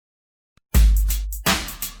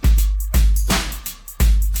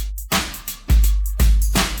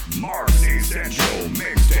Essential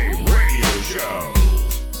Mixtape Radio Show.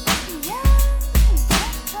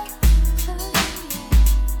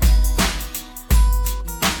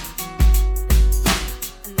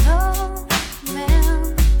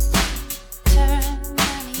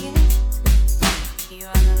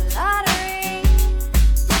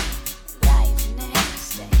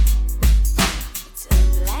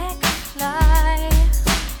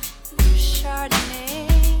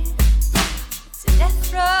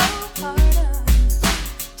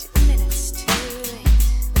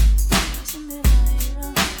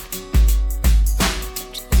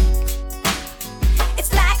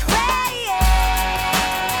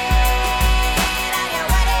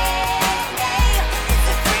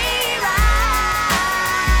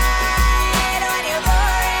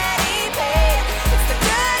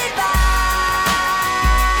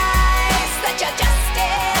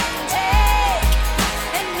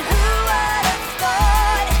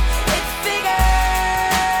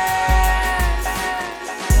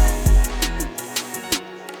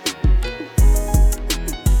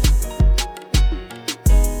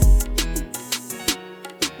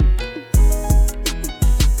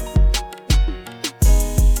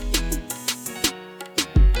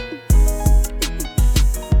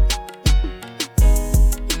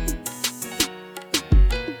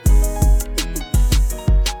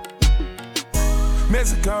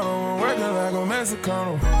 Mexicano, I'm working like a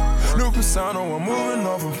Mexicano. New persona, I'm moving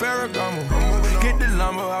on from Ferragamo. Get the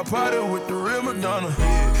lumber, I party with the real Madonna.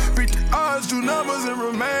 Beat the odds, do numbers, and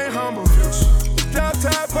remain humble.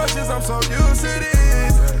 Downtown punches, I'm so used to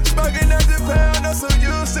this. Smoking at the pound, I'm so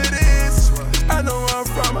used to this. I know where I'm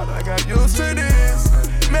from, but I got used to this.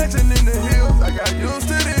 Mansion in the hills, I got used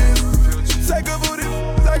to this. Take a booty,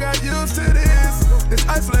 I got used to this. It's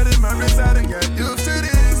isolated, my wrist, I done got used to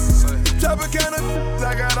this. Chop a kind of,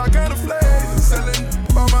 I got all kind of flavors. Selling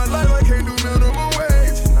all my life, I can't do minimum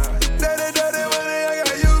wage. Daddy, money, I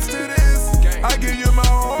got used to this. I give you my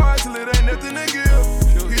whole heart till it ain't nothing to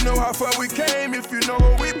give. You know how far we came if you know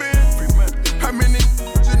where we been. How many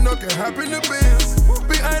you know can happen to biz?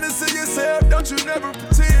 Be honest to yourself, don't you never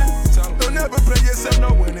pretend. Don't ever play yourself,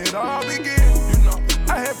 know when it all begins.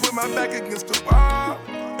 I had put my back against the wall.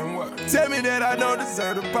 And what? Tell me that I don't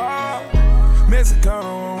deserve the ball.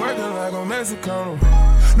 Mexicano, I'm working like a Mexicano.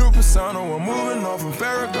 New persona, I'm moving on from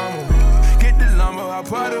Ferragamo. Get the lumber, I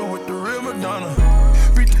party with the real Madonna.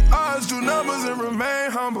 Beat the odds, do numbers, and remain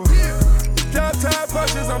humble. Downtown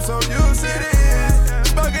punches, I'm so used to this.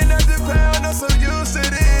 Smoking at the pound, I'm so used to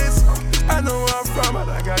this. I know where I'm from, but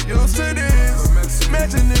I got used to this.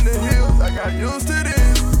 Mansion in the hills, I got used to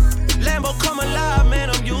this. Lambo come alive, man,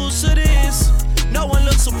 I'm used to this. No one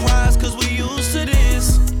looks surprised, cause we used to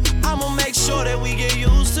this. I'ma make sure that we get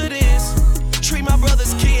used to this. Treat my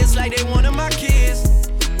brother's kids like they one of my kids.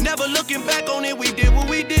 Never looking back on it, we did what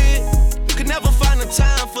we did. Could never find the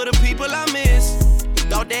time for the people I miss.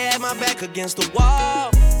 Thought they had my back against the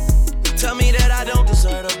wall. Tell me that I don't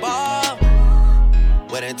deserve the ball.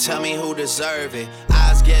 Well then tell me who deserve it.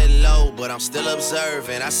 Eyes get low, but I'm still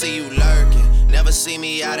observing. I see you lurking. Never see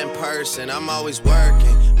me out in person, I'm always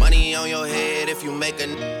working. Money on your head if you make a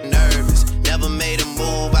nervous. Never made a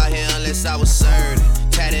move out here unless I was certain.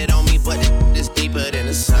 Tatted on me, but it's deeper than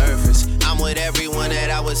the surface. I'm with everyone that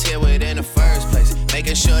I was here with in the first place.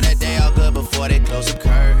 Making sure that they all good before they close the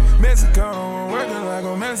curtain. Mexicano, I'm working like a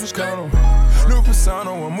Mexicano. New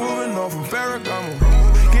persona, I'm moving on from Ferragamo.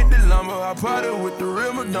 Get the lumber, I party with the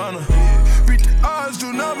real Madonna. Beat the odds,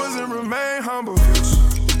 do numbers, and remain humble.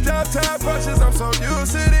 Downtown punches, I'm so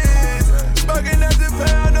used to this. Smoking at the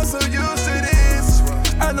pound, I'm so used to this.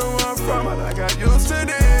 I know where I'm from, but I got used to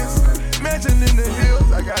this. Mansion in the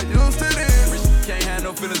hills, I got used to this. Can't have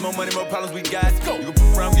no feelings, more money, more problems we got. You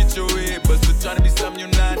can around, get your head busted, trying to be something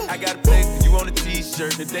you're not. I got a place for you on a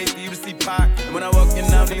t-shirt, the day for you to see Pac. And when I walk in,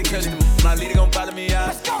 I don't need to catch them. When I leave, they gon' follow me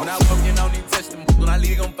out. When I walk in, I don't need to touch them. When I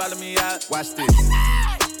leave, they gon' follow me out. Watch this.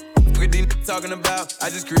 What these talking about? I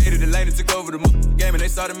just created a lane and took over the game and they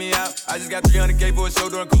sorted me out. I just got 300K for a show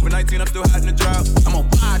during COVID-19, I'm still hot in the drought. I'm on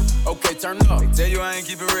pod, okay, turn up. They tell you I ain't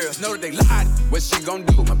keep it real. Know that they lied. What she gon'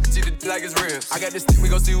 do? My bitch eat it like it's real. I got this thing, we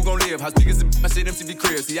gon' see who gon' live. How speakers and my shit MTV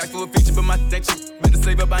cribs. He asked for a feature, but my ain't cheap. Better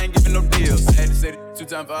save up, I ain't giving no deals. I had to say it 2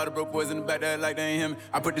 times for all the broke boys in the back there like they ain't him.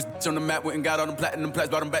 I put this bitch on the map, went and got all them platinum plaques,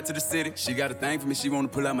 brought them back to the city. She got a thing for me, she wanna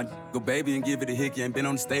pull out my go baby and give it a hickey. Ain't been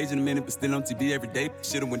on the stage in a minute, but still on TV every day.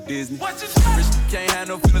 Should've went Disney. Rich can't have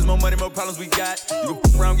no feelings, more money, more problems we got. You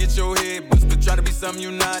gon' around, get your head busted, try to be something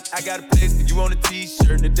you not. I got a place for you on a t-shirt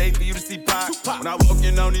and a day for you to see Pac. When I walk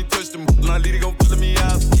in, I don't need to touch them. When I leave, they gon' follow me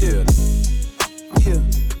out. Yeah,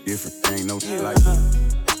 different, ain't no shit like that.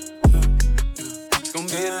 It's gon'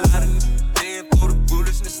 be a lot of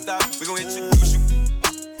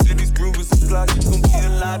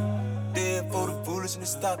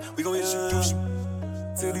We gon' introduce you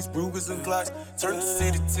to these Brugers and Glocks. Turn the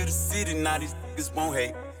city to the city, now these niggas won't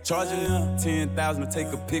hate. Charging them 10,000 to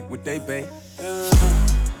take a pic with they bae.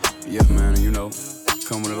 Yeah, man, you know,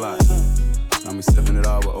 come with a lot. I mean, stepping it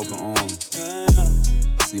all with open arms.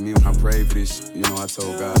 See, me when I prayed for this shit, you know, I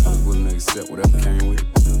told God I was willing to accept whatever came with it.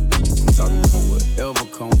 I'm talking about whatever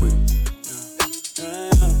come with it.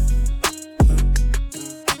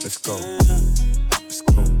 Let's go. Let's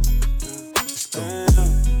go. Let's go.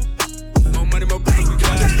 More money, more bank. I've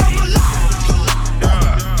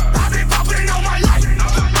been popping all my life.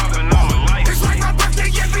 It's like my birthday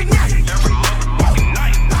every night. I've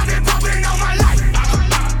been popping all my life.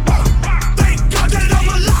 Thank God that I'm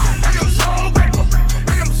alive. And I'm so grateful.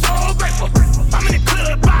 And I'm so grateful. I'm in the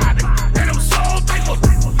club vibing. And I'm so thankful.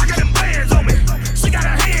 I got them bands on me. She got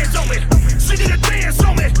her hands on me. She did a dance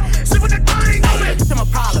on me. She put the thing on me. I'm a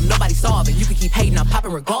problem, nobody solve it. You can keep hating, I'm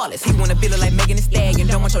popping regardless. He wanna feel it like Megan Thee Stallion.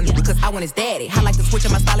 Don't want your nigga cause I want his daddy. I like to switch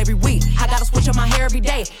up my style every week. I gotta switch up my hair every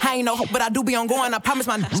day. I ain't no hope, but I do be on going. I promise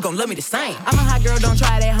my niggas gon' love me the same. I'm a hot girl, don't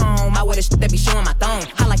try it at home. I wear the shit that be showing my thong.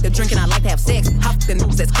 I like to drink and I like to have sex. Hop the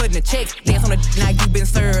niggas that's cutting the checks. Dance on the now you been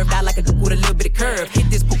served. I like a with a little bit of curve. Hit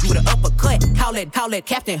this poop with an uppercut. Call it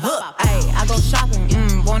Captain Hook. Ayy, I go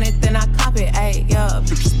shopping. Want it, then I cop it. Ayy, yeah,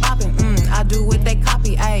 bitches popping. I do what they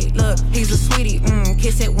copy. Ayy, look, he's a sweetie.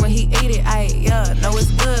 Kiss it when he eat it. Ayy, yeah, know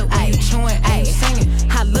it's good when you chewing. Ayy, singing.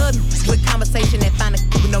 I love with conversation and find a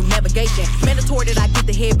with no navigation. Mandatory that I get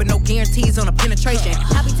the head, but no guarantees on a penetration.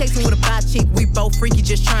 I be texting with a bi chick, we both freaky,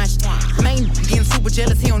 just trying shit. Man, getting super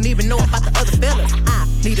jealous, he don't even know about the other fellas. I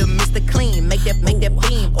need a Mr. Clean, make that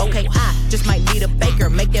beam. Okay, I just might need a baker,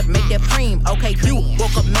 make that cream. Okay, you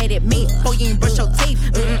woke up mad at me, before you ain't brush your teeth.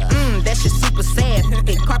 That shit super sad.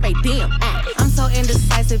 Okay, carpe diem. I'm so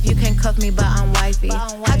indecisive, you can cuff me, but I'm wifey.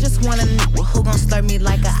 I just wanna know who gon' slurp me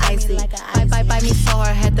like a icy. Bite me so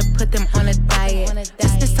hard, had to put them on a diet.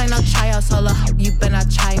 This ain't no tryout, so look, you better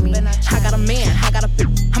not try me. I got a man, I got a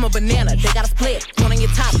I'm a banana, they got a split. One on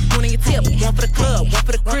your top, one on your tip. One for the club, one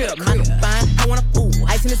for the crib. I'm fine, I want a fool.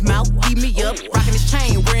 Ice in his mouth, eat me up. Rocking his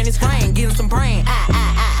chain, wearing his ring, getting some brain.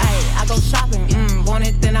 I go shopping, want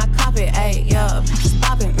it, then I cop it. Ayy, yeah, bitches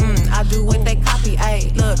popping, I do what they copy.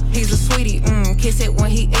 Ayy, look, he's a sweetie, kiss it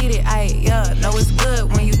when he eat it. Ayy, yeah, know it's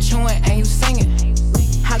good when you chewing and you singing.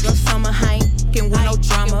 I go summer, I ain't f***ing with no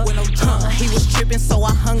drama. He was tripping, so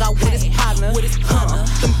I hung out with his partner.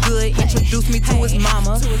 Them good introduced me to his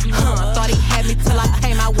mama. Thought he had me till I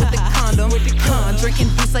came out with the condom. Drinking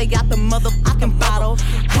Douce, got the motherfucking bottle.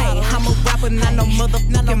 Hey, I'm a rapper, not no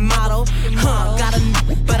motherfucking model. Got a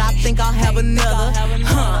but I think I'll have another.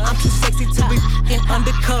 I'm too sexy to be f***ing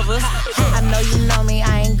undercover. I know you know me,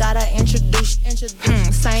 I ain't gotta introduce.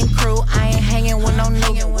 Same crew, I ain't hanging with no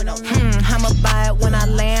nigga. I'ma buy it when I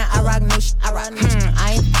land, I rock new shit.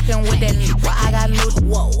 I ain't f***ing with that but I got new.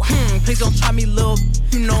 Please don't try me, lil',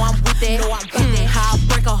 you know I'm with that. How I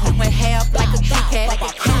break a hoe in half like a Kit Kat.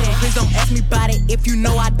 Please don't ask me about it if you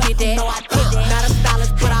know I did that. Not a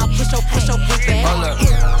stylist, but I'll push your bitch back. Hold up,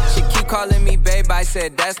 she keep calling me babe, I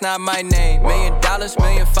said that's not my name. $1 million,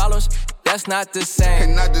 million followers, that's not the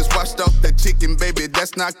same. And I just washed off that chicken, baby,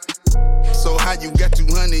 that's not. So how you got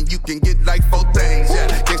 200, you can get like 4 things. Yeah,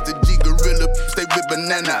 guess the G Gorilla, stay with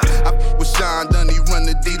banana. I with Sean Dunn, he run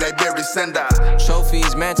the D like Barry Sanders.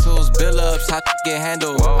 Trophies, mantles, bill-ups, how get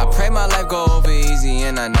handled. I pray my life go over easy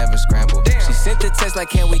and I never scramble. She sent the text like,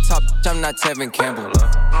 can we talk? I'm not Tevin Campbell.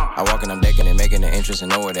 I walk and I'm decking and making an entrance and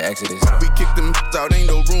know where the exit is. We kick them out, ain't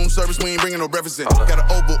no room service, we ain't bringing no breakfast in. Got an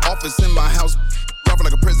Oval Office in my house, dropping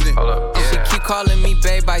like a president. She keep calling me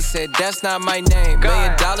babe, I said that's not my name. $1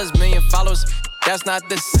 million, million followers, that's not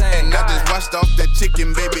the same. And I just washed off that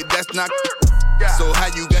chicken, baby, that's not. So how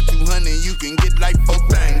you got 200, you can get like 4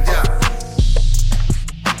 things, yeah.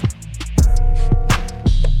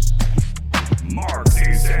 Mark's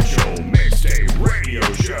Essential Mixtape Radio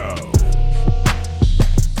Show.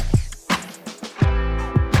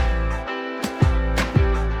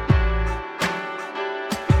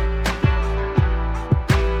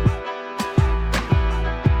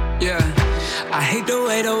 I hate the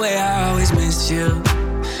way I always miss you.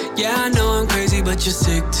 Yeah, I know I'm crazy, but you're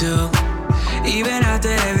sick too. Even after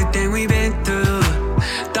everything we've been through,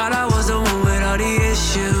 thought I was the one with all the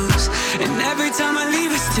issues. And every time I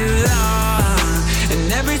leave, it's too long.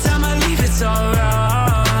 And every time I leave, it's all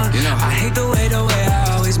wrong. You know, I hate the way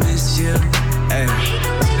I always miss you. Hey.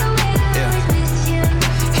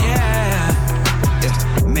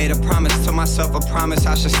 Made a promise to myself a promise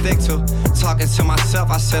I should stick to. Talking to myself,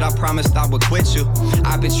 I said I promised I would quit you.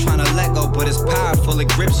 I've been trying to let go, but it's powerful, it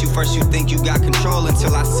grips you. First you think you got control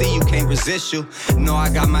until I see you can't resist you. No, I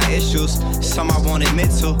got my issues, some I won't admit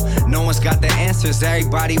to. No one's got the answers,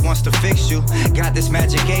 everybody wants to fix you. Got this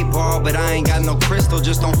magic 8-ball, but I ain't got no crystal.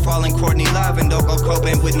 Just don't fall in Courtney Love and don't go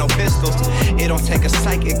coping with no pistols. It don't take a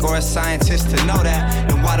psychic or a scientist to know that.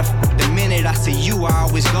 And why the minute I see you, I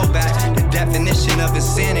always go back. The definition of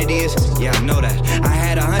insanity is, yeah, I know that. I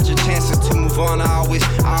had 100 chances to move on, I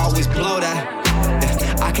always blow that.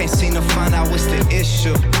 Yeah, I can't seem to find out what's the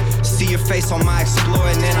issue. See your face on my Explorer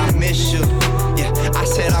and then I miss you. Yeah, I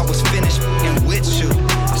said I was finished and with you.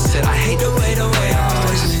 I said I hate the way I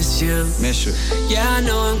always miss you. Miss you. Yeah, I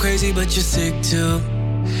know I'm crazy, but you're sick too.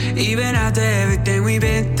 Even after everything we've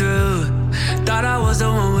been through, thought I was the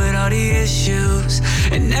one with all the issues.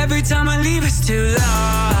 And every time I leave it's too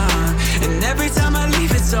long, and every time I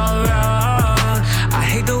leave it's all wrong. I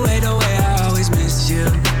hate the way I always miss you.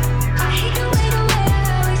 I hate the way I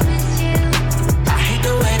always miss you. I hate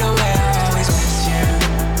the way I always miss you.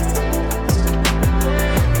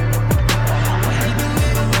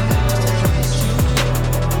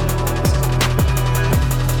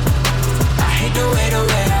 I hate the way I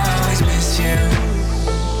always miss you.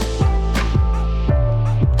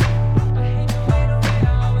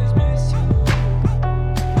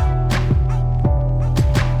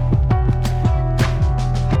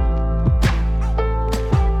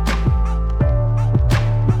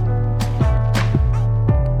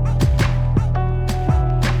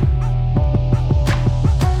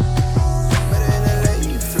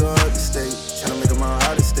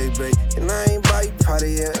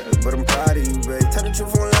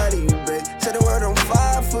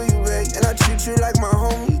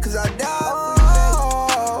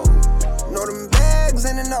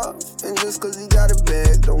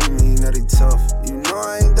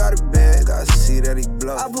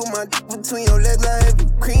 Between your legs, I have you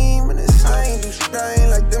cream and it's I ain't do shit, I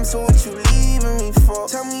ain't like them, so what you leaving me for?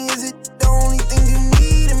 Tell me, is it the only thing you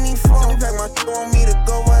needed me for? Tell me, pack my shit, want me to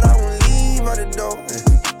go, but I won't leave out the door.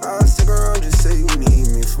 I'll stick around, just say you need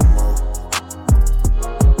me for more.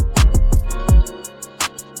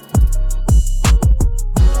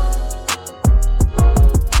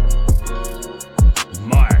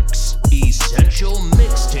 Mark's Essential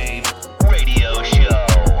Mixtape Radio Show.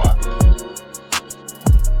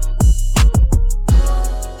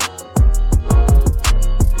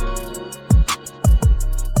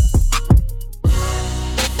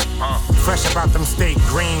 Fresh about them steak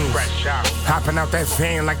greens. Hopping out that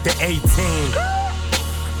van like the 18.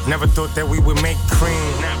 Never thought that we would make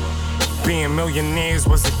cream. Being millionaires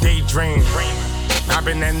was a daydream. I've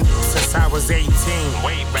been that since I was 18.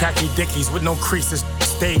 Khaki Dickies with no creases,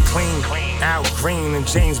 stay clean. Al Green and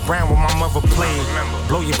James Brown when my mother played.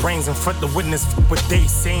 Blow your brains and front the witness what they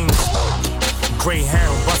seen.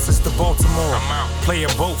 Greyhound buses to Baltimore. Play a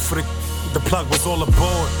boat for the plug was all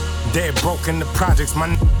aboard. Dead broke in the projects, my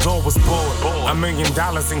door was bored. $1 million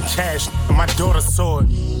in cash, my daughter saw it.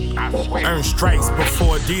 Earn stripes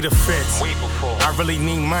before Adidas fits. I really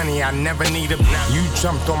need money, I never need a. You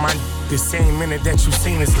jumped on my the same minute that you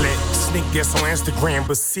seen us lit. Sneak this on Instagram,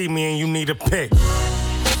 but see me and you need a pic.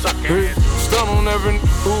 Hey, stun on every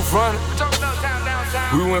who front it.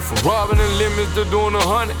 We went from robbing the limits to doing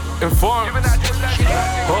 100 and farming.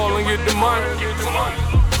 Ball and get the money.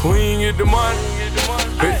 Queen get the money.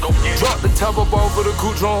 Hey, drop the top up off of the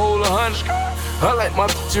couch, hold 100. I like my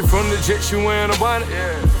bitch from the jet, she wearing a bonnet.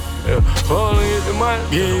 Yeah, ball and get the money.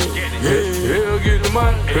 Yeah, get the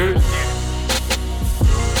money. Hey.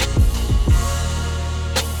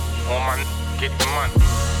 All my get the money.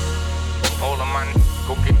 All of my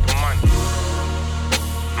go get the money.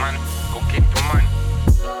 Man, go get the money.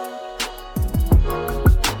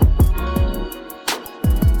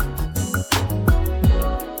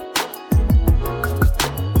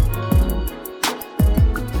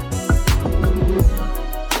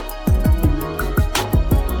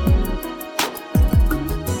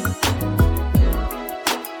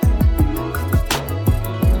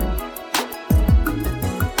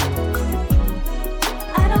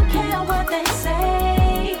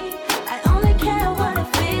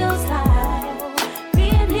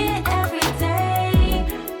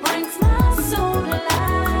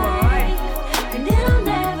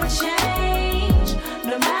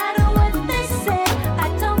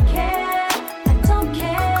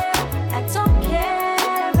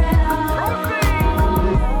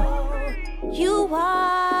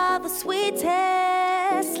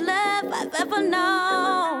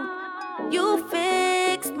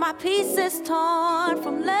 Pieces torn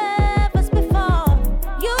from lovers before.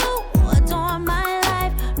 You don't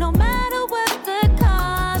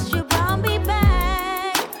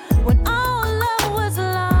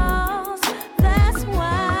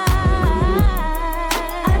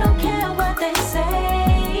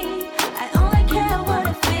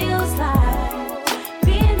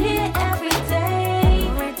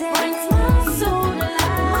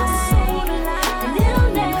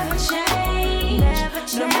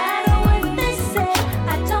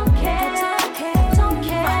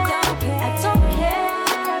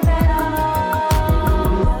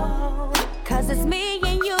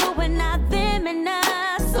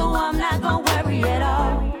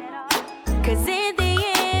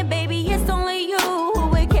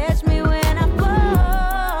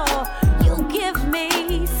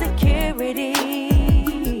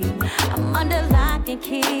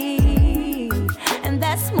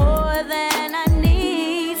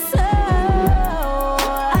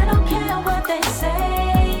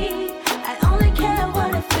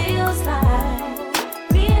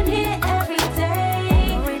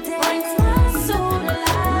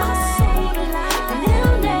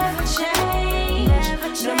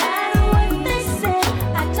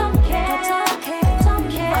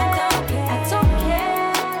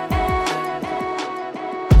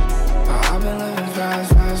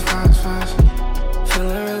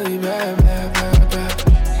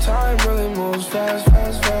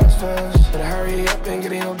and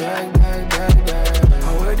get in your bag, bag, bag, bag.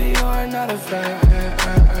 I'm with Dior, not a fact.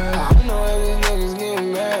 I know that these niggas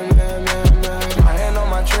getting mad, mad, mad, mad. My hand on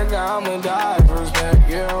my trigger, I'ma die for respect,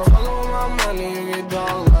 yeah. Fuckin' with my money, you get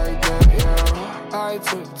dog like that, yeah. I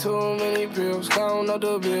took too many pills, counting up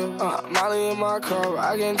the bill. Molly in my cup,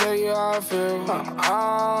 I can't tell you how I feel.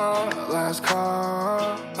 Last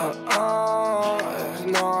call, it's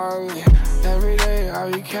gnarly. Every day I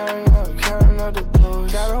be counting up the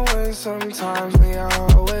blues. Gotta win sometimes, me I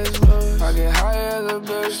always lose. I get high as a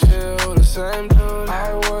bitch, still the same dude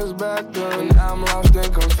I was back then, but now I'm lost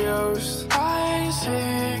and confused. I ain't see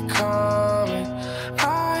it coming,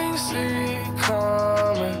 I ain't see it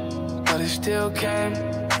coming, but it still came.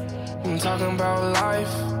 I'm talking about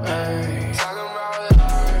life, ayy.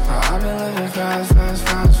 I've been living fast, fast,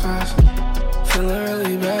 fast, fast. Feeling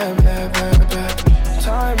really bad, bad, bad, bad.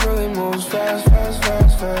 Time really moves fast, fast,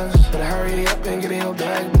 fast, fast. Better hurry up and get in your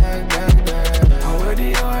bag, bag, bag, bag. I'm with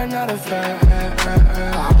Dior, not a fact.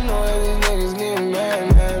 I know that these niggas getting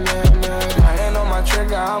mad, mad, mad, mad. My hand on my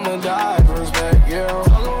trigger, I'ma die for respect, yeah.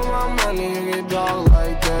 Fuckin' with my money, you get dog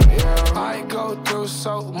like that, yeah. I go through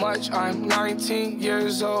so much, I'm 19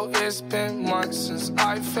 years old. It's been months since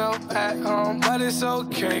I felt at home, but it's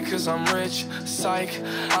okay, cause I'm rich, psych.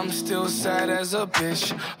 I'm still sad as a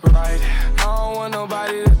bitch, right? I don't want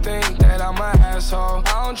nobody to think that I'm an asshole.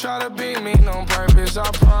 I don't try to be mean on purpose, I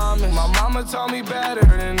promise. My mama told me better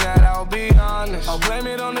than that, I'll be honest. I'll blame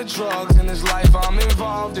it on the drugs in this life I'm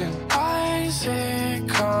involved in. I ain't see it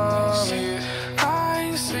coming, I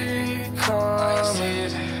ain't see it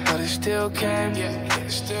coming, but it still came.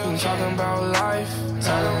 I'm talking about life,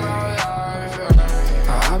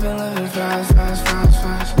 I've been living fast, fast, fast,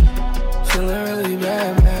 fast. Feeling really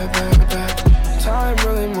bad, bad, bad, bad. Time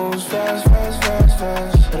really moves fast, fast, fast,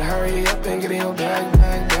 fast. Better hurry up and get in your bag,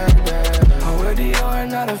 bag, bag, bag. I'm with Dior,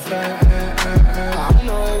 not a fact. I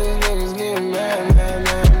know that these niggas getting mad, mad,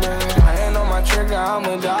 mad, mad. My hand on my trigger,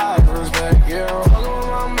 I'ma die for respect, yeah. Fuckin' with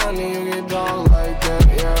my money, you get dog like that,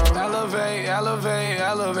 yeah. Elevate, elevate,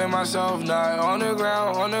 elevate myself, not on the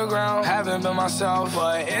ground, haven't been myself,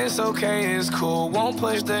 but it's okay, it's cool, won't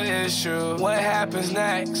push the issue. What happens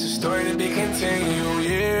next, a story to be continued,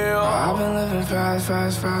 yeah. I've been living fast,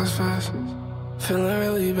 fast, fast, fast. Feeling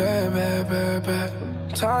really bad, bad, bad, bad.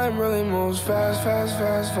 Time really moves fast, fast,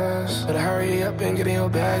 fast, fast. Better hurry up and get in your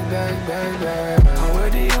bag, bag, bag, bag. I'm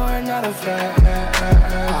with Dior, not a fact. I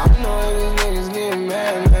know that these niggas getting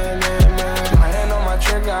mad, mad, mad, mad. My hand on my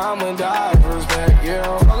trigger, I'ma die for respect, yeah.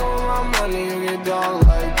 Fuckin' with my money, you get dog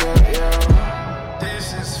like that, yeah.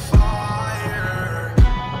 This is fire,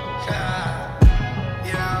 yeah,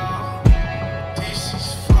 yeah. This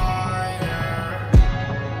is fire.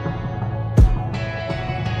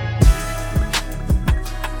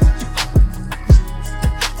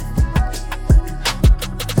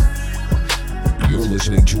 You're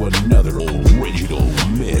listening to another original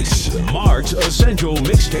mix. Mark's Essential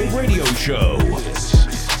Mixtape Radio Show.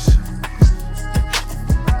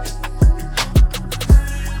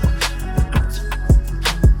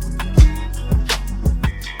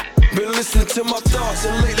 Been listening to my thoughts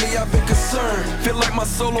and lately I've been concerned. Feel like my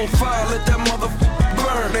soul on fire, let that motherfucker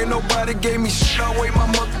burn. Ain't nobody gave me shit, I wait my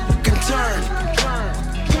motherfucking turn.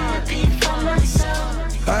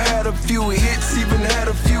 I had a few hits, even had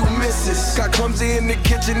a few misses. Got clumsy in the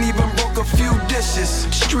kitchen, even broke a few dishes.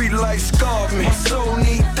 Street life scarred me, my soul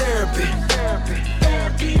need therapy.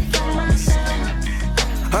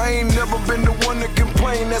 I ain't never been the one to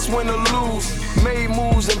complain, that's when I lose. Made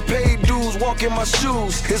moves and paid dues, walk in my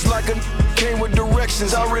shoes. It's like a came with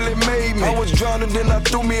directions, I really made me. I was drowning, then I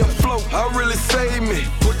threw me a float, I really saved me.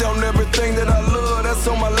 Put down everything that I love, that's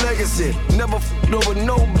on my legacy. Never f***ed over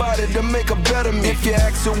nobody to make a better me. If you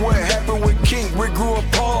ask her what happened with King, we grew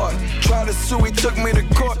apart. Tried to sue, he took me to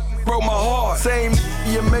court, broke my heart. Same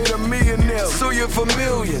you made a millionaire, sue you for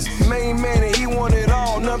millions. Main man and he wanted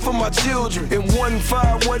all, none for my children. If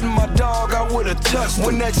 1-5 wasn't my dog, I would've touched him.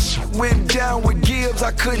 When that shit went down with Gibbs,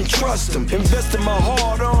 I couldn't trust him. Invested my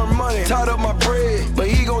hard-earned money, tied up my bread, but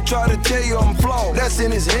he gon' try to tell you I'm flawed. That's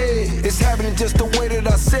in his head. It's happening just the way that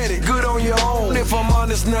I said it. Good on your own. If I'm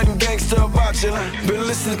honest, nothing gangster about you. Been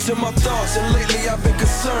listening to my thoughts and lately I've been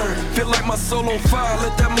concerned. Feel like my soul on fire,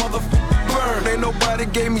 let that motherfucker burn. Ain't nobody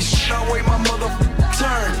gave me shit, I wait my motherfucker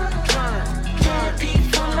turn.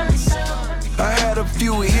 I had a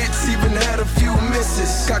few hits, even had a few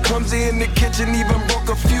misses. Got clumsy in the kitchen, even broke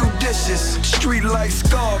a few dishes. Street life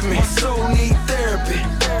scarred me, my soul need therapy.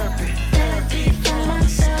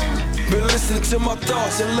 Been listening to my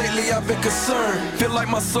thoughts and lately I've been concerned. Feel like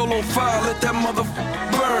my soul on fire, let that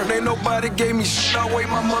motherfucker burn. Ain't nobody gave me shit, I wait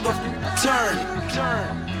my motherfucker turn.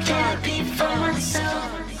 therapy for my soul.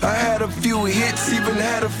 I had a few hits, even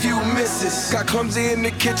had a few misses. Got clumsy in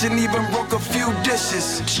the kitchen, even broke a few dishes.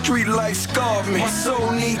 Street life scarred me, my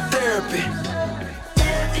soul need therapy.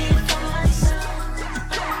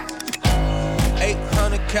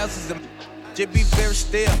 800 calories and just be very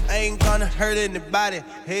still. I ain't gonna hurt anybody.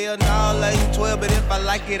 Hell no, I ain't 12, but if I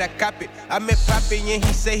like it, I cop it. I met Poppy and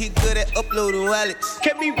he say he good at uploading wallets.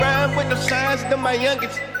 Kept me rhyme with the signs, them my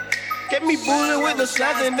youngest. Kept me bullying with the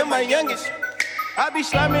signs, and them my youngest. I be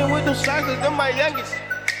sliming with them slackers, them my youngest.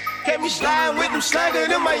 Kept me sliding with them slackers,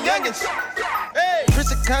 them my youngest. Hey,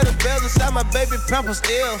 Chrissy kind of bells inside my baby pamper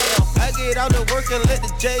still. I get out to work and let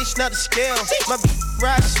the J snap the scale. My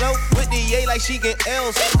ride slow with the A like she get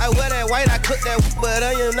L's. I wear that white, I cook that, but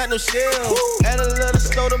I am not no shell. Add a little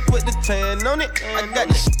soda, put the tan on it. I got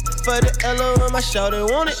the for the L on my shoulder,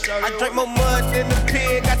 want it? I drink more mud than the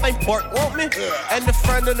pig, I think pork want me. And the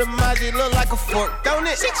front of the Mazda look like a fork, don't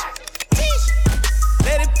it?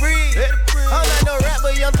 Let it breathe. I'm not no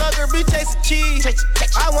rapper, young thugger, be chasing cheese.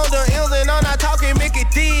 I want the M's and I'm not talking Mickey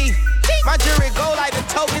D. My jury go like the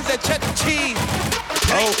tokens at Chuck E. Cheese.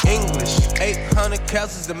 Oh, English, 800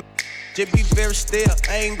 calories a just be very still,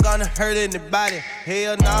 I ain't gonna hurt anybody.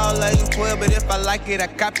 Hell no, I ain't 12, but if I like it, I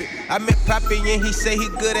cop it. I met Poppy and he say he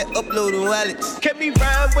good at uploading wallets. Kept me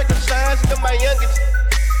rhyme with the signs, them my youngest.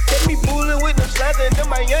 Kept me bullying with the signs, and them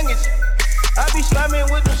my youngest. I be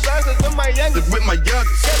sliming with them slackers, them my youngest. With my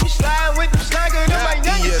youngest. Kept me sliding with them slackers, them my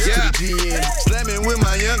youngest. Yeah, to the GN. Slamming with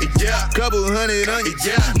my youngest. Yeah. Couple hundred on you.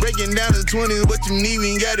 Yeah. Breaking down to 20, what you need,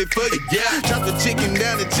 we ain't got it for you. Yeah. Chop the chicken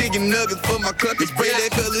down to chicken nuggets for my cluckers. Spray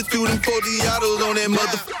that color through them 40 autos on that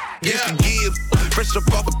motherfucker. Yeah. To give. Fresh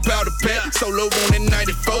up off a powder pack. Solo on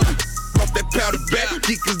that 94. Off that powder back.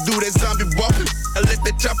 Geekers do that zombie walk. I let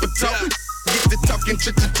that chopper talk. Get the talking,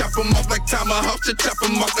 chop them off like tomahawk, chop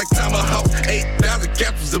them off like tomahawk. 8,000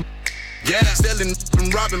 capsules of yeah. Selling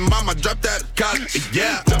and robbing, mama dropped out of college.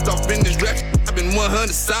 Yeah. Jumped off in this rap, I've been 100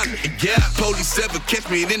 solid. Yeah. Police ever catch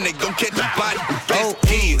me, then they gon' catch a body. Oh,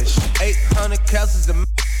 English, 800 calories a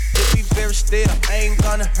just be very still, I ain't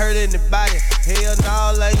gonna hurt anybody. Hell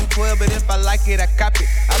no, I ain't 12, but if I like it, I cop it.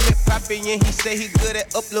 I met Poppy and he say he good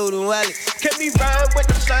at uploading wallets. Kept me rhyme with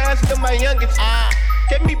the signs, them my youngest.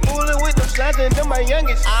 Kept me bullying with them signs, and them my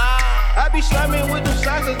youngest. I be sliming with them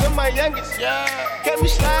slackers, them my youngest. Kept me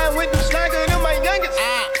sliding with them slackers, them my youngest.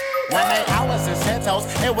 One night I was in Santos,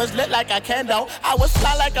 it was lit like a candle. I was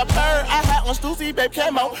fly like a bird, I had on Stussy babe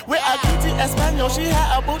camo. With a cutie Espanol, she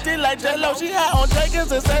had a booty like J-Lo. She had on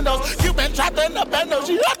Jenkins and sandals. You been trapped in the bando,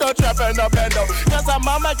 she had no trap in the bando. Cause her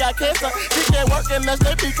mama got cancer, she can't work in the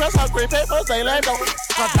state because her green papers ain't lando.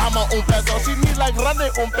 Her dama un peso, she need like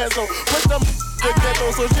running un peso. Put them ghetto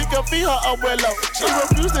so she can feed her abuelo. She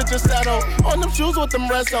refused to just settle on them shoes with them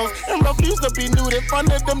restos and refused to be nude in front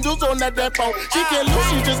of them dudes on that depot. She can't lose,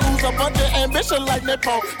 she just lose a bunch of ambition like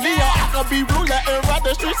Nepo. Leo, I could be ruler and ride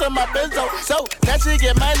the streets in my benzo. So that she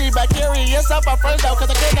get money by carrying yourself a friend though. Cause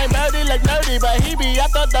I can't name Birdie like nerdy, but he be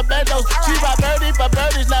after the bendos. She by Birdie, but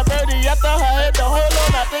Birdie's not Birdie. After her head, the whole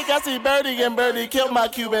on. I think I see Birdie and Birdie killed my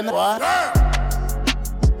Cuban. What?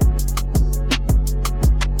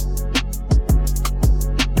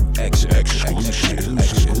 Exclusive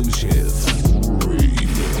remix.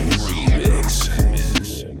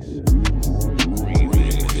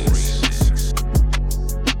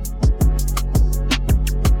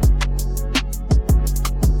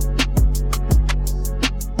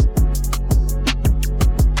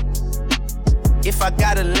 If I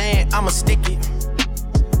gotta land, I'ma stick it.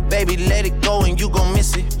 Baby, let it go and you gon'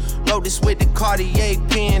 miss it. Wrote this with the Cartier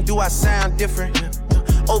pen, do I sound different?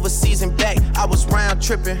 Overseas and back, I was round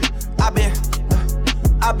tripping. I've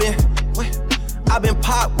been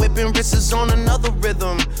pop whipping, wrists on another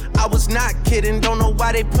rhythm. I was not kidding, don't know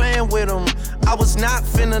why they playing with them. I was not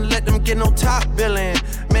finna let them get no top billing.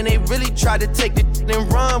 Man, they really tried to take the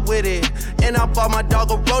and run with it. And I bought my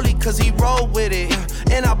dog a rollie cause he roll with it.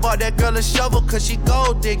 And I bought that girl a shovel cause she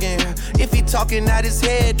gold digging. If he talking out his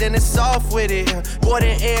head, then it's off with it. Boy,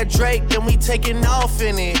 than Air Drake, then we taking off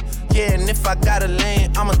in it. Yeah, and if I gotta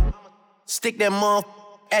land, I'ma stick that motherfucker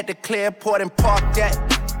at the Clearport and park that.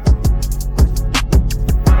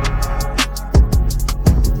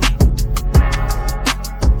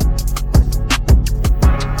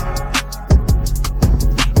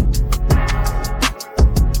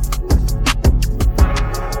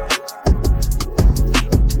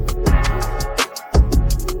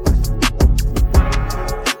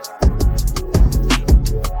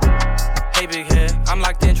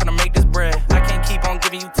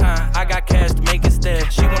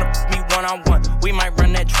 We might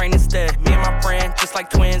run that train instead. Me and my friend, just like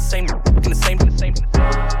twins, same in the same.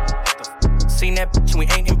 and we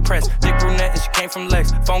ain't impressed. Dick brunette and she came from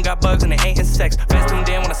Lex. Phone got bugs and they ain't in sex. Fans tuned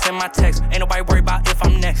in when I send my text. Ain't nobody worried about if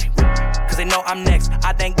I'm next. Cause they know I'm next.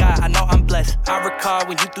 I thank God, I know I'm blessed. I recall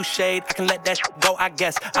when you threw shade, I can let that shit go, I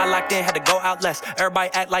guess. I locked in, had to go out less. Everybody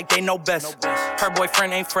act like they know best. Her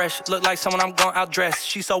boyfriend ain't fresh, look like someone I'm gon' outdress.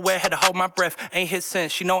 She so wet, had to hold my breath. Ain't hit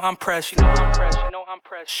since, she know I'm pressed.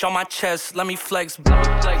 Show my chest, let me flex.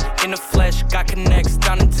 In the flesh, got connects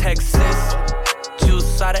down in Texas.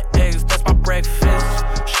 Juice out of eggs, that's my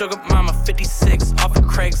breakfast. Sugar mama 56 off of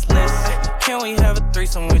Craigslist. Can we have a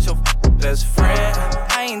threesome with your best friend?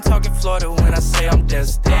 I ain't talking Florida when I say I'm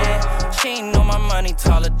destined. She ain't know my money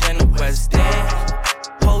taller than the West End.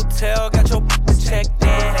 Hotel, got your checked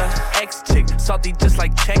in. Ex-chick, salty just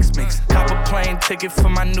like Chex Mix. Cop a plane ticket for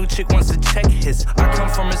my new chick once the check hits. I come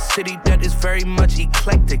from a city that is very much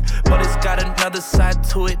eclectic, but it's got another side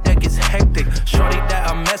to it that gets hectic. Shorty that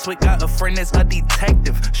I mess with got a friend that's a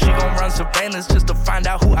detective. She gon' run surveillance just to find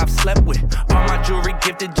out who I've slept with. All my jewelry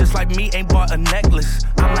gifted just like me, ain't bought a necklace.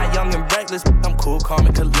 I'm not young and reckless, I'm cool, calm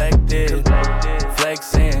and collected.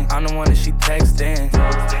 Flexing, I'm the one that she texting.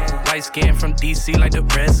 Light skin from DC like the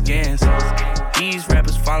Redskins. These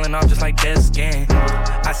rappers falling off just like dead skin.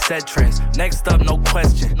 I set trends, next up, no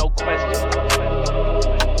question. No question.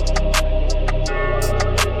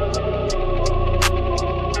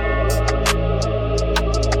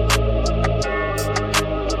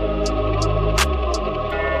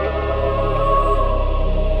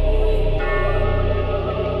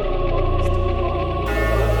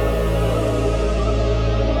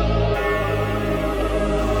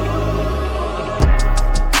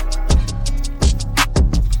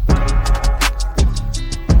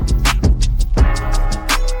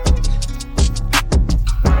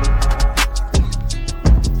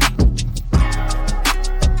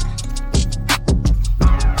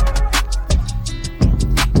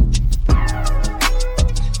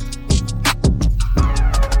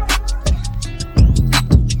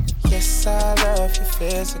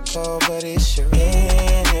 But it's your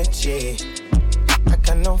energy. I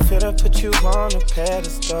got no fear to put you on a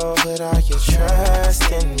pedestal. Put all your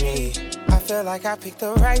trust in me. I feel like I picked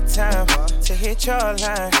the right time to hit your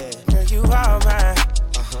line. Girl, you are mine.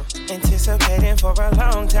 Anticipating for a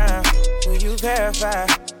long time. Will you verify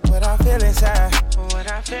what I feel inside?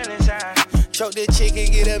 What I feel inside. Choke the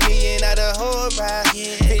chicken, get a million out of whole ride.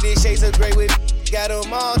 Take the shades of gray with got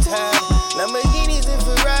them all tied. Lamborghinis and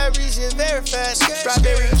Ferraris, just verified.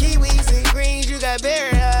 Strawberry kiwis and greens, you got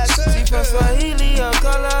berry eyes. She from Swahili, your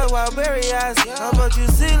color, wild berry eyes. How about you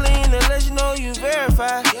silly to let you know you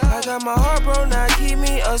verified? I got my heart broke, now keep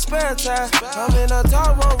me a spare tire. I'm in a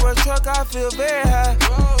tall rover truck, I feel very high.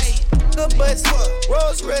 Good butts,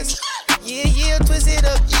 Rolls Royce. Yeah, yeah, twist it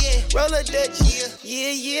up, yeah. Roll a Dutch, yeah,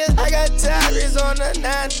 yeah, yeah. I got tires on the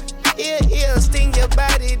 9. Yeah, yeah, sting your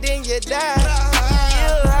body, then you die.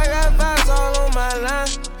 Yeah, I got vibes all on my line.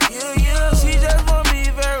 Yeah, yeah, she just won't be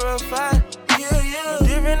verified. Yeah, yeah,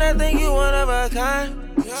 different, I think you one of a kind.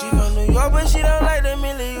 She from New York, but she don't like the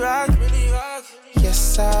Millie Rock.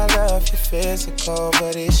 Yes, I love your physical,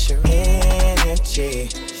 but it's your energy.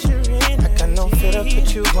 I got no fear to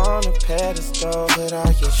put you on a pedestal. Put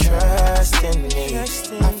all your trust in me. I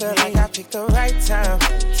feel like I picked the right time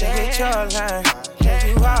to hit your line. Yeah,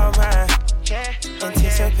 you are mine.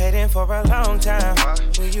 Anticipating for a long time.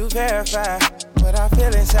 Will you verify what I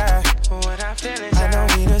feel inside? I know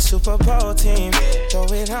we the Super Bowl team. Throw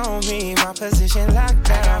it on me, my position locked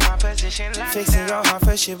down. Fixing your heart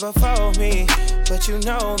for shit before me. But you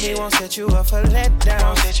know me, won't set you up for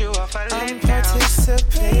letdown. I'm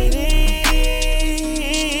participating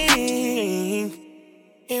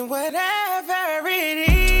in whatever it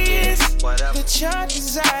is that you're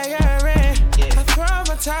desiring. I throw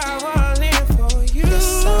my towel all in for you.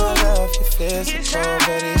 Yes, I love your physical,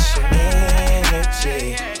 but it's your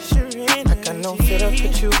energy. I got no fear to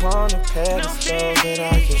put you on a pedestal, but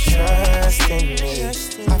all your trust in me.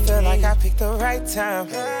 I feel like I picked the right time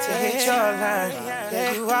to hit your line.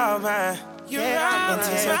 Yeah, you are mine.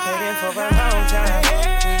 Anticipating for a long time.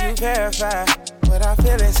 Will you verify what I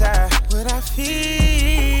feel inside? What I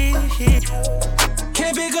feel.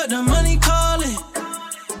 Can't pick up the money calling.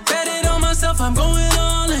 Bet it on myself, I'm going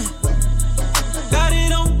all in. Got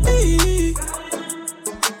it on me.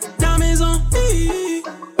 Diamonds on me.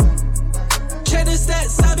 Check the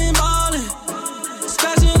stats, I've been ballin'.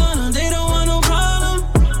 Scratching on them, they don't want no problem.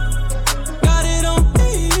 Got it on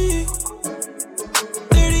me.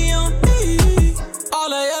 30 on me.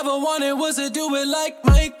 All I ever wanted was to do it like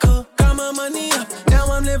Michael. Got my money up, now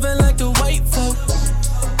I'm living like the white folk.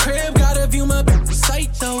 Crib gotta view my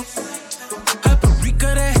sight though.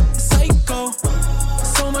 Paprika that psycho.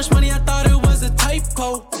 So much money I thought it was a typo.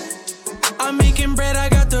 po. I'm making bread, I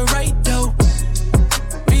got the right dough.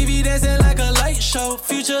 BB dancing like a light show.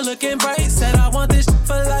 Future looking bright, said I want this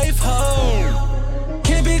for life, ho.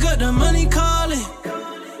 Can't pick up the money calling.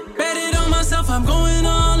 Bet it on myself, I'm going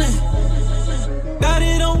all in. Got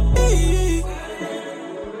it on me.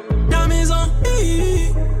 Diamonds on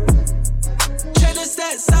me. Check the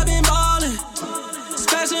stats, I've been ballin'.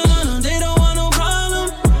 Special on them, they don't want no problem.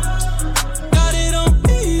 Got it on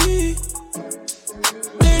me.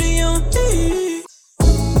 30 on me.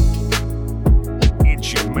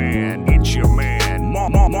 It's your man,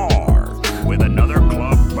 Mark, with another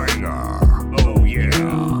club banger. Oh yeah.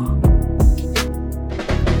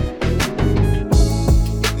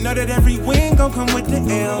 Know that every win gon' come with the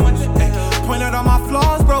L. Point out all my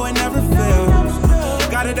flaws, bro, it never fails.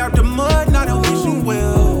 Got it out the mud, not a wishing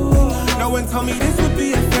well. No one told me this would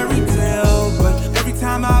be a fairy tale, but every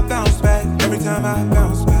time I bounce back, every time I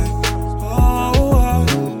bounce back, oh,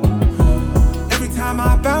 every time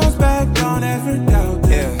I bounce back, don't ever doubt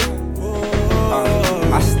that.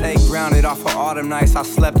 I stay grounded off of autumn nights. I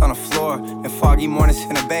slept on the floor. And foggy mornings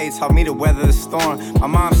in the bay taught me to weather the storm. My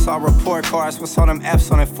mom saw report cards, what's on them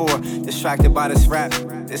F's on it for? Distracted by this rap,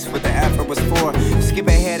 this what the effort was for. Skip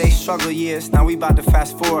ahead, they struggle years, now we bout to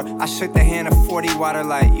fast forward. I shook the hand of 40 water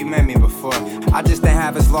like you met me before. I just didn't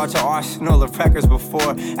have as large an arsenal of records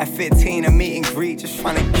before. At 15, a meet and greet, just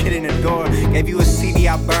trying to get in the door. Gave you a CD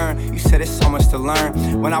I burned, you said it's so much to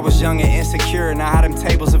learn. When I was young and insecure, now how them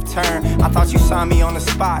tables have turned. I thought you saw me on the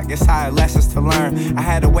spot, guess I had lessons to learn. I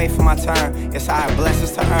had to wait for my turn, yes I had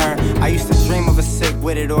blessings to earn. I used to dream of a sick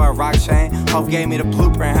with it or a rock chain. Hope gave me the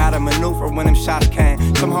blueprint, how to maneuver when them shots came.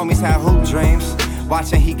 Some homies had hoop dreams,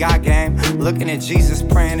 watching He Got Game. Looking at Jesus,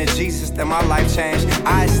 praying to Jesus, then my life changed.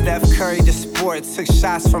 I Steph Curry the sport, took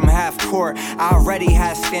shots from half court. I already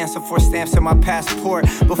had stamps and 4 stamps in my passport.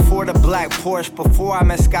 Before the black Porsche, before I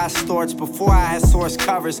met Scott Storch, before I had source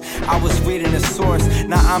covers, I was reading the source.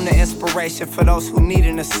 Now I'm the inspiration for those who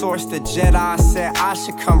needin' a source. The Jedi said I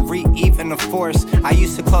should come re-even the Force. I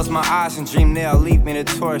used to close my eyes and dream they'll leave me the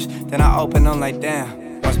torch. Then I open them like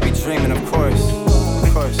damn, must be dreaming of course.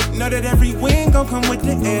 Know that every win gon' come with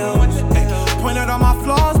the L. Point out all my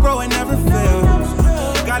flaws, bro, it never fails.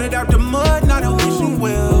 Got it out the mud, not a wishing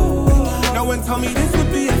well. No one told me this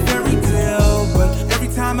would be a fairy tale, but every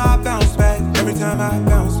time I bounce back, every time I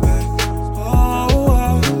bounce back,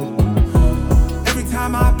 oh, every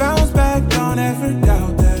time I bounce back, don't ever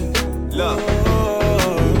doubt that. Look,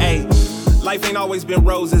 hey. Life ain't always been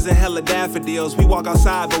roses and hella daffodils. We walk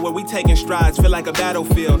outside, but where we taking strides feel like a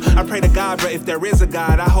battlefield. I pray to God, but if there is a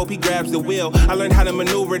God, I hope He grabs the wheel. I learned how to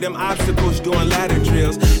maneuver them obstacles doing ladder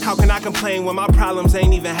drills. How can I complain when my problems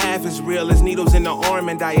ain't even half as real as needles in the arm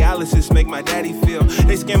and dialysis make my daddy feel?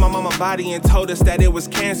 They scanned my mama body and told us that it was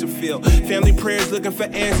cancer filled. Family prayers looking for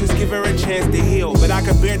answers, give her a chance to heal. But I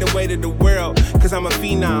can bear the weight of the world, cause I'm a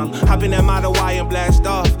phenom. Hop in that Model Y and blast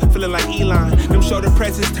off, feeling like Elon. Them shoulder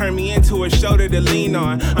presses turn me into a shoulder to lean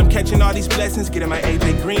on. I'm catching all these blessings, getting my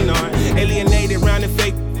AJ Green on. Alienated round and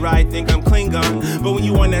fake, right? Think I'm Klingon. But when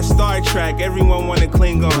you on that Star Trek, everyone wanna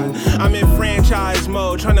cling on. I'm in franchise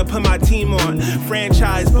mode, trying to put my team on.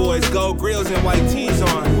 Franchise boys, gold grills and white tees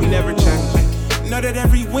on. We never change. Know that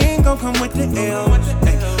every win gon' come with the L.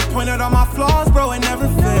 Point out all my flaws, bro, it never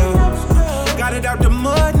fails. Got it out the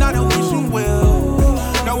mud, not a wishing well.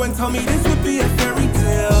 No one told me this would be a fairy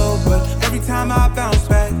tale, but every time I bounce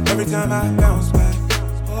back, every time I bounce back,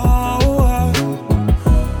 oh,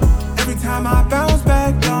 every time I bounce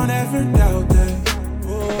back, don't ever doubt that.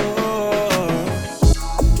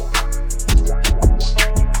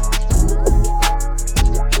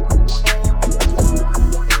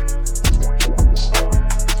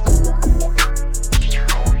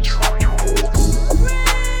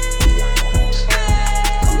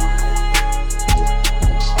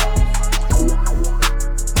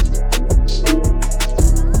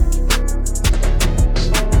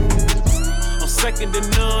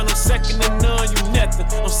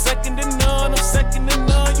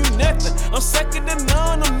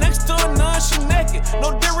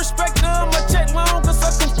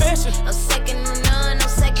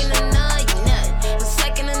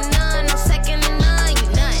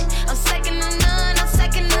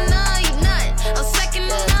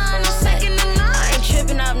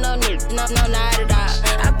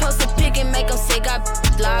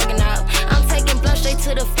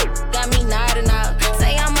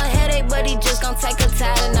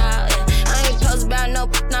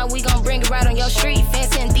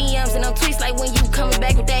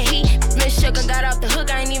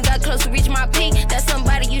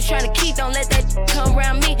 Tryna keep, don't let that come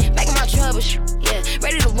around me. Back in my trouble, yeah.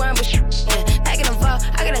 Ready to run, but yeah. Back in the vault,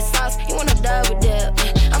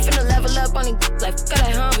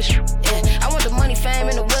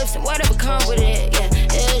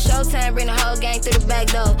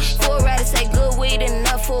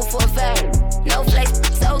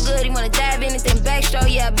 show,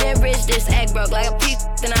 yeah, I been rich, this act broke. Like a piece,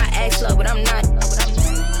 then I act slow, but I'm not.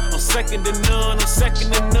 I'm second to none, I'm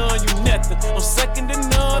second to none, you nothing. I'm second to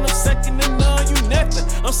none, I'm second to none, you nothing.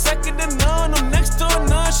 I'm second to none, I'm next to a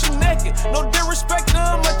nun, she naked. No disrespect,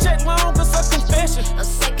 none, my check long, cause a confession. I'm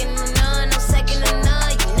second to none, I'm second to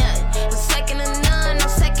none, you nothing. I'm second to none, I'm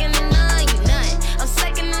second to none, you nothing. I'm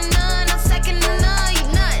second to none, I'm second to none, you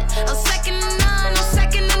nothing. I'm second to none, I'm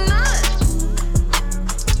second to none.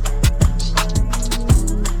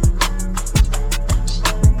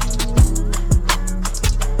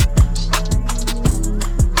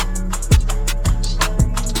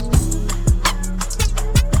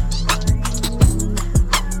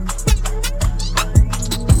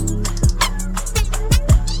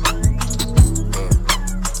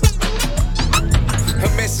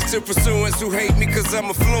 To pursuance who hate me cause I'm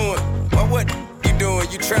affluent. Why what you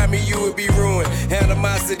doing? You try me, you would be ruined.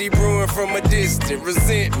 Animosity brewing from a distance.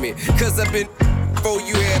 Resentment, cause I've been before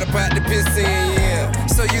you had a pot to piss in, yeah.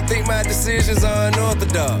 So you think my decisions are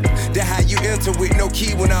unorthodox? That how you enter with no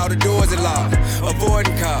key when all the doors are locked.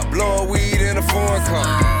 Avoiding cop, blowing weed in a foreign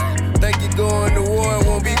car. Think you going to war and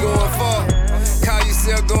won't be going far. Call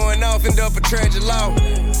yourself going off, end up a tragic law.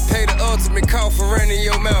 Pay the ultimate cost for running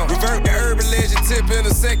your mouth. Revert the urban legend tip in a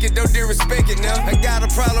second, don't disrespect it now. I got a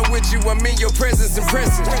problem with you, I'm in your presence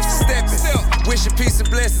impressive. Stepping, wish a peace and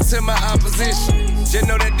blessing to my opposition. Just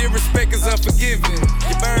know that disrespect is unforgiving.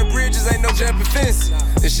 You burn bridges, ain't no jumping fences.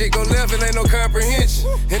 This shit go left and ain't no comprehension.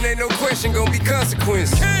 And ain't no question, gon' be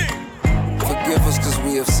consequences. Forgive us cause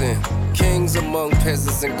we have sinned. Kings among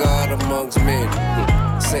peasants and God amongst men.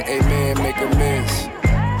 Say amen, make amends.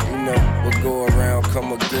 You know, we'll go around,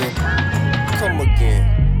 come again. Come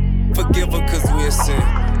again. Forgive her cause we have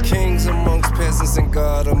sinned. Kings amongst peasants and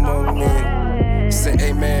God among men. Say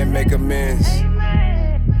amen, make amends.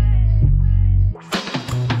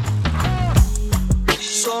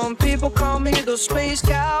 Some people call me the space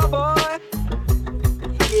cowboy.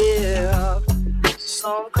 Yeah.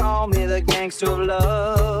 Some call me the gangster of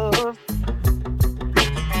love.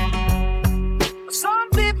 Some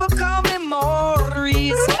people call me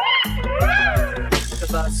Maurice,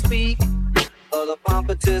 cause I speak of the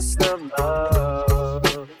pompatus of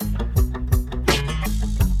love.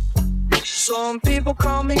 Some people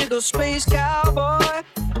call me the space cowboy.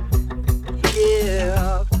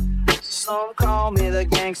 Yeah. Some call me the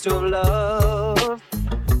gangster of love.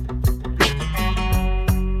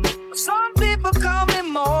 Some people call me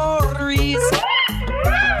Maurice,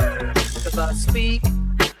 cause I speak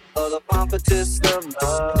of the pompatus of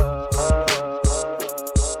love.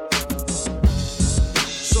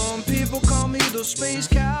 Some people call me the space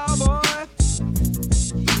cowboy.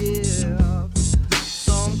 Yeah.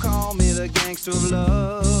 Some call me the gangster of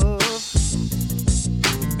love.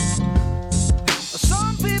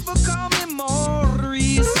 Some people call me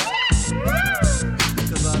Maurice,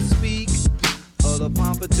 cause I speak of the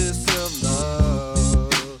pompatus of love.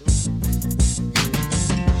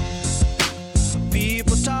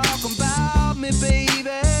 People talking about me,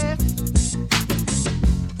 baby.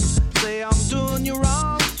 Say I'm doing you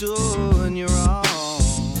wrong, doing you wrong.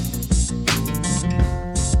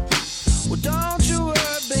 Well, don't you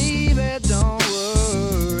worry, baby, don't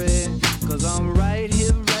worry, cause I'm right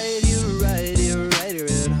here, right here, right here, right here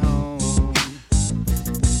at home.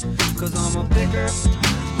 Cause I'm a picker,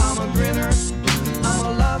 I'm a grinner, I'm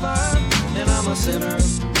a lover, and I'm a sinner.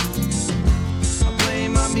 I play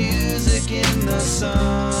my music in the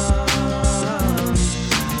sun.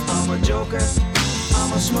 I'm a joker,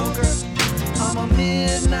 I'm a smoker, I'm a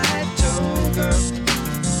midnight toker.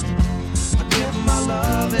 I give my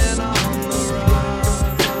loving on the run.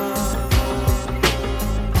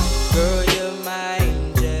 Girl, you're my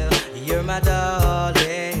angel, you're my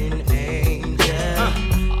darling angel.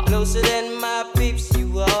 Closer than my peeps,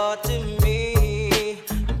 you are to me,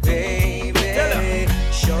 baby.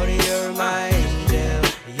 Shorty, you're my angel,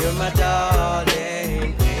 you're my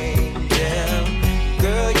darling angel.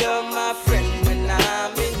 Girl, you're my friend when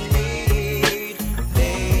I'm in need,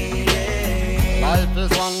 baby. Life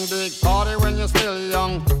is one big party when you're still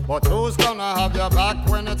young, but who's gonna have your back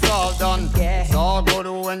when it's all done? Yeah. It's all good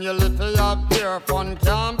when you live for your pure fun.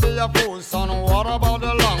 Can't be a fool, son. What about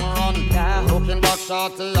the long run? Yeah. Looking back,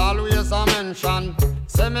 shorty, always a mention.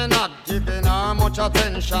 Say me not giving her much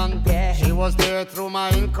attention. Yeah. She was there through my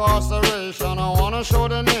incarceration. I wanna show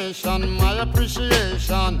the nation my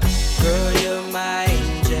appreciation. Girl, you're my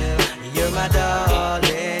angel, you're my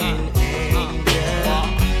darling angel.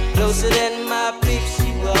 Closer than my peeps,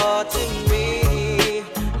 you are to me,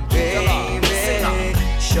 baby.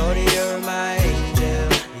 Shorty, you're my angel,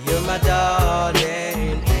 you're my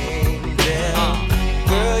darling angel.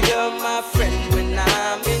 Girl, you're my friend when I'm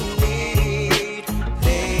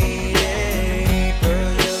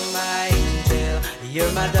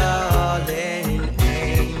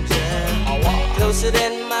Closer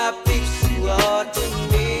than my peeps, you are to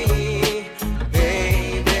me,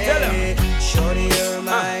 baby. Shorty, you're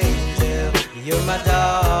my angel, you're my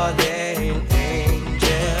darling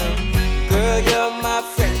angel. Girl, you're my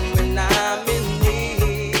friend when I'm in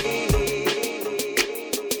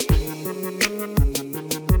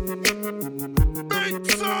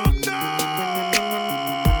Make some noise!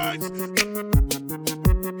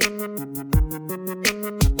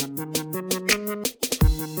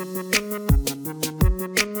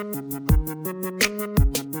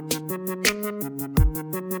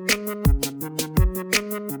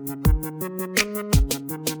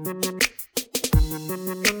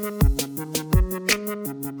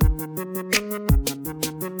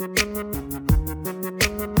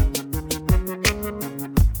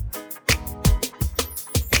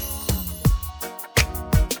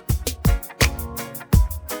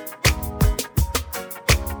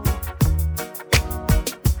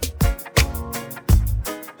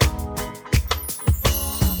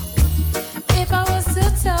 If I was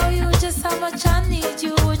to tell you just how much I need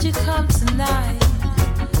you, would you come tonight?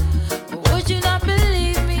 Or would you not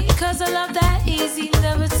believe me? Cause a love that easy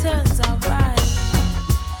never turns out right.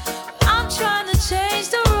 I'm trying to change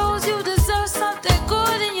the rules, you deserve something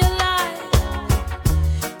good in your life.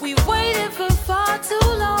 We waited for far too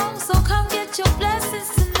long, so come get your blessings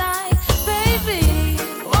tonight. Baby,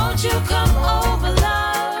 won't you come over,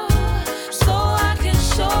 love, so I can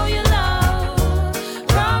show you love.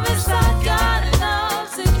 Promise I got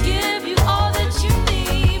enough to give you all that you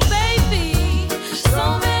need, baby.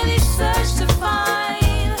 So many search to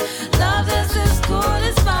find love that's as good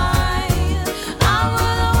as mine. I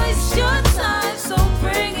wanna waste your time, so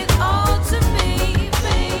bring it all to me,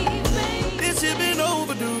 baby. This shit been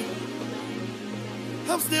overdue.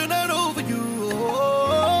 I'm still not over you.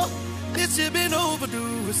 Oh, this shit been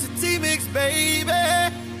overdue. It's a T-Mix, baby.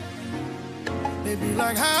 They be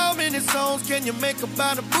like, how many songs can you make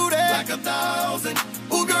about a booty? Like 1,000.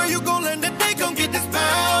 Ooh, girl, you gon' let that thing gon' get this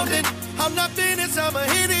pounding. I'm not finished, I'ma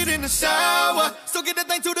hit it in the shower. So get that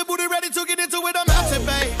thing to the booty, ready to get into it. I'm out here,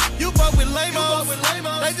 babe. You fuck with lame-os.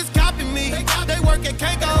 They just copy me. They work at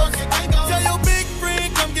Kanko's. Tell your big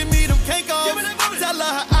friend, come give me them Kanko's. Tell her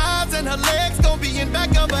her eyes and her legs gon' be in back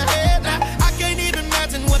of her head. I can't even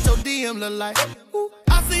imagine what your DM look like. Ooh,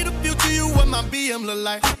 I see the future, you what my BM look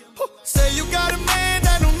like. Ooh, say you got a man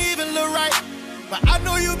that don't even look right, but I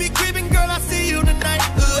know you be creeping, girl, I see you tonight.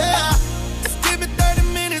 Yeah. Just give me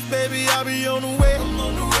 30 minutes, baby, I'll be on the way. I'm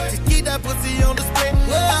on the way. Just keep that pussy on display.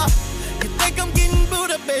 Yeah. You think I'm getting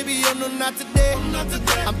booed up, baby? Oh no, not today.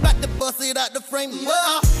 I'm about to bust it out the frame.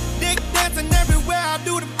 Well, dick dancing everywhere. I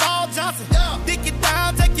do the ball Johnson. Dick it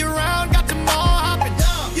down, take you around, got them all hopping.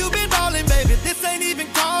 You been ballin', baby. This ain't even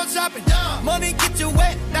called shopping. Money get you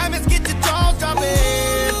wet, diamonds get your jaws dropping.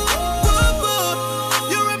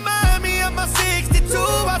 You remind me of my 62.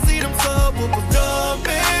 I see them subwoofers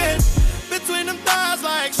jumping between them thighs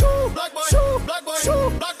like shoo, black boy, shoo, black boy, shoo,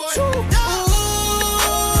 black boy, shoo.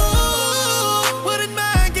 Wouldn't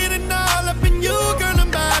mind getting all up in you, girl. I'm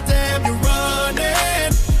about to have you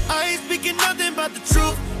running. I ain't speaking nothing but the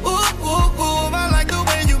truth. Ooh, ooh, ooh. I like the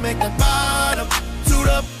way you make that bottom toot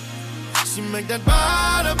up. She make that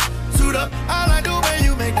bottom toot up. I like the way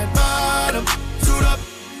you make that bottom toot up.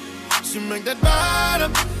 She make that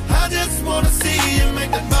bottom. I just wanna see you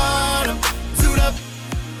make that bottom toot up.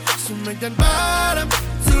 She make that bottom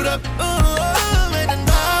toot up. Ooh, make that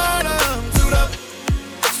bottom toot up.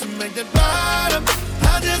 She make that bottom.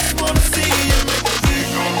 I just wanna see you make that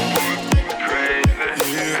bottom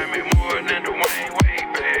crazy. Have me more than the Wayne Wade,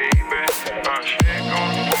 baby. Shit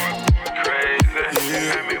gon' crazy.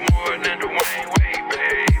 Have me more than the Wayne Wade,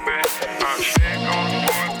 baby. Shit gon'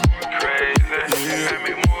 crazy. Have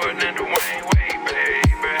me more than the Wayne Wade,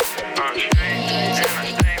 baby. I'm straight and I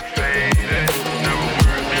stay faded. Never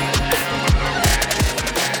worse than the gym,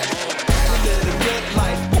 but live a good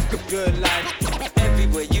life, a good life.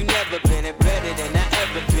 Everywhere you never been and better than I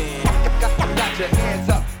ever been. Got your hands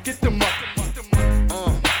up, get them up.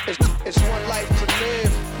 It's one life to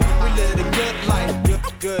live. We live a good life,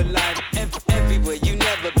 good life. Everywhere you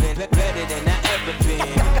never been, better than I ever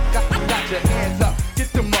been. Got your hands up,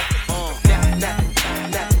 get them up.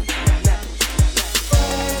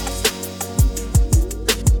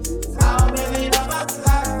 How many of us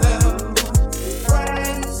have them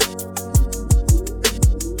friends?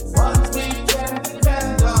 Ones we can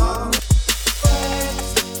depend on.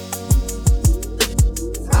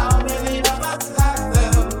 How many of us have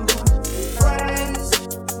them friends?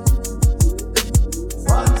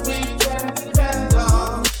 Ones we can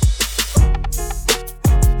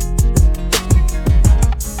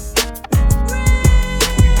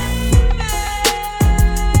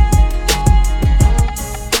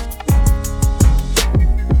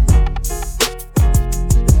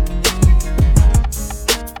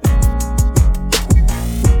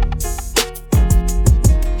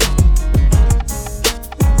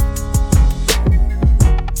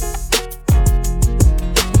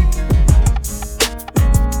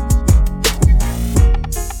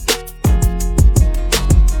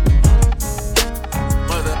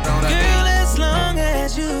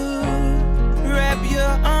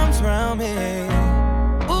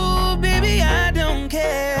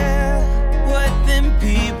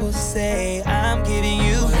say I'm giving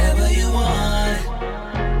you whatever you want.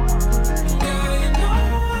 Girl, you know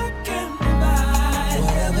I can provide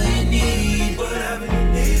whatever you need,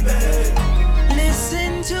 baby.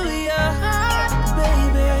 Listen to your heart,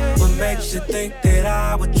 baby. What makes you think that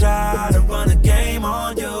I would try to run a game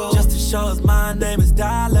on you? Just to show us my name is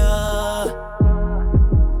Dollar.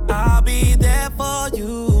 I'll be there for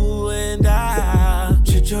you, and I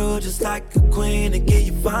treat you just like a queen and give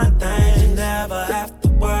you fun things. You never have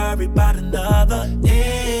to worry about another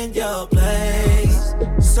in your place.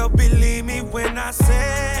 So believe me when I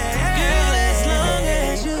say, girl, as long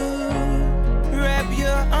as you wrap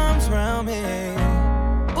your arms around me,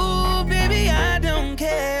 ooh, baby, I don't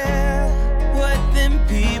care what them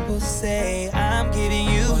people say. I'm giving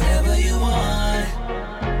you whatever you want.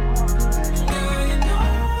 Girl, you know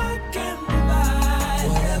I can provide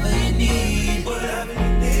whatever you need,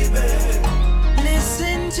 baby.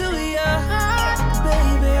 Listen to your heart,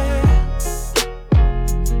 baby.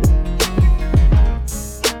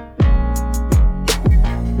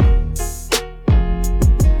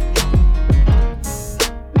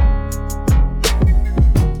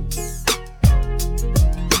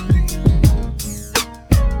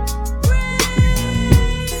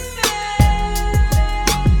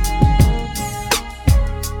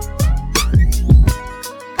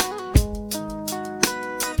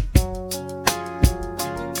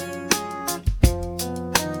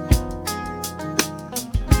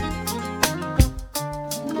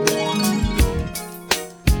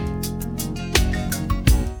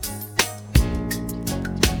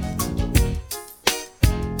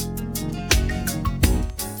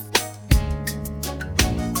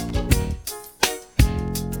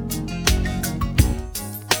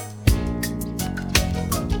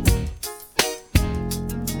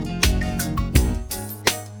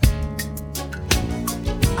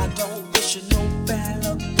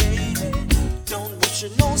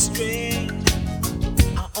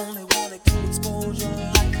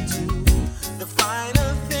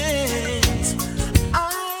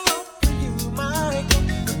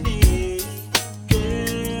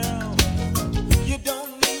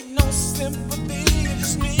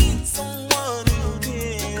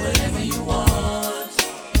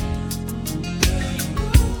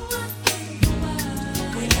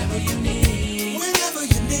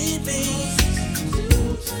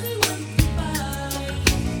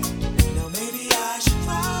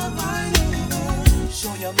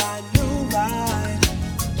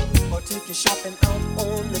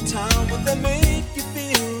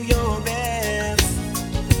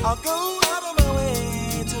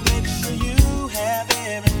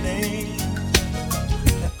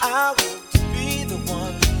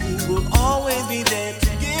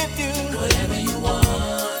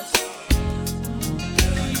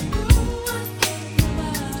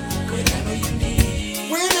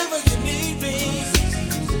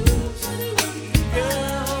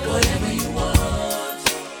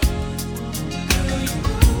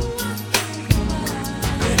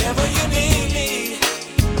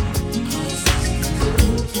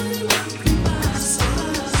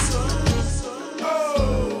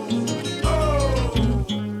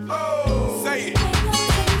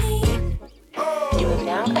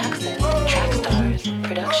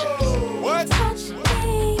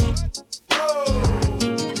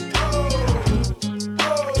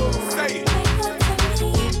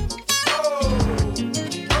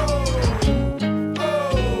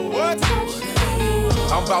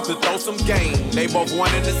 about to throw some game. They both one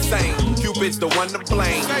and the same. Cupid's the one to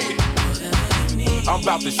blame. I'm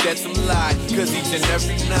about to shed some light, cause each and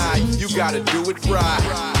every night you gotta do it right.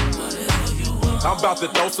 I'm about to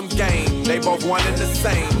throw some game. They both one and the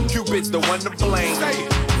same. Cupid's the one to blame.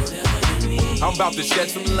 I'm about to shed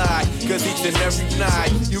some light, cause each and every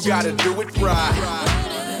night you gotta do it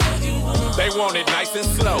right. They want it nice and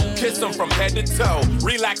slow. Kiss them from head to toe.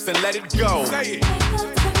 Relax and let it go.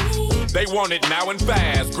 They want it now and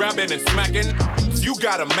fast. Grabbing and smacking. You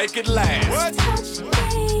gotta make it last.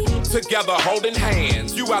 Together holding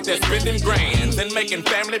hands. You out there spending grands and making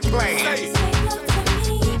family plans.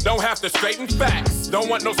 Don't have to straighten facts. Don't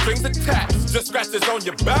want no strings attached. Just scratches on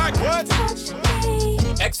your back.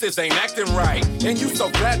 Exes ain't acting right. And you so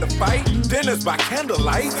glad to fight. Dinners by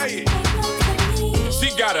candlelight. She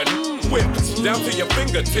got a whipped down to your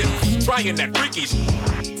fingertips, trying that freaky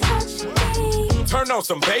Turn on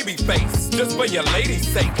some baby face, just for your lady's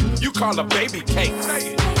sake. You call her baby cakes.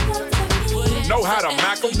 Know how to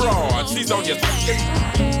mack a broad. She's on your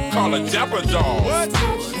call her Jabber Dog.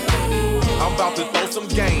 I'm about to throw some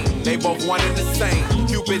game. They both one and the same.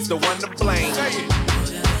 Cupid's the one to blame.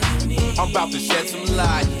 I'm about to shed some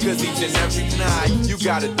light, cause each and every night you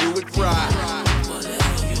gotta do it right.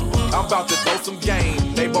 I'm about to throw some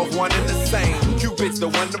game, they both one and the same. Cupid's the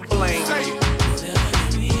one to blame.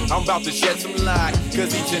 I'm about to shed some light,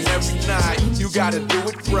 cause each and every night you gotta do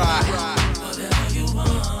it right.